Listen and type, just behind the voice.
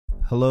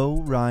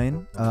Hello,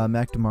 Ryan.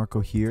 Mac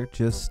Demarco here.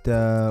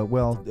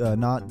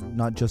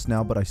 Not just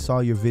now, but I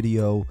saw your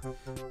video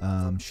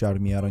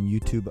shouting me out on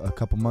YouTube a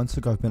couple months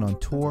ago. I've been on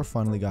tour,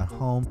 finally got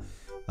home.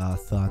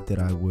 Thought that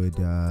I would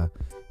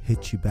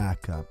hit you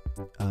back up.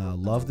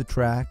 Love the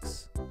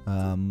tracks,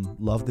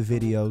 love the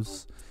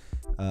videos.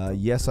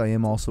 Yes, I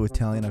am also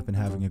Italian. I've been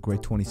having a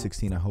great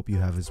 2016. I hope you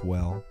have as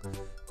well.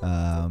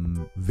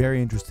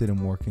 Very interested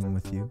in working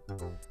with you.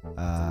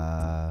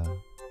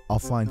 I'll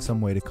find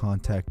some way to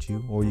contact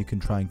you, or you can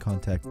try and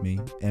contact me,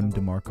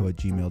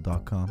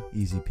 mdemarco@gmail.com.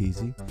 Easy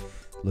peasy.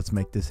 Let's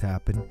make this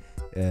happen.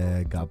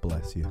 God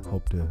bless you.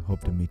 Hope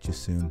to meet you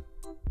soon.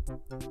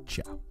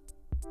 Ciao.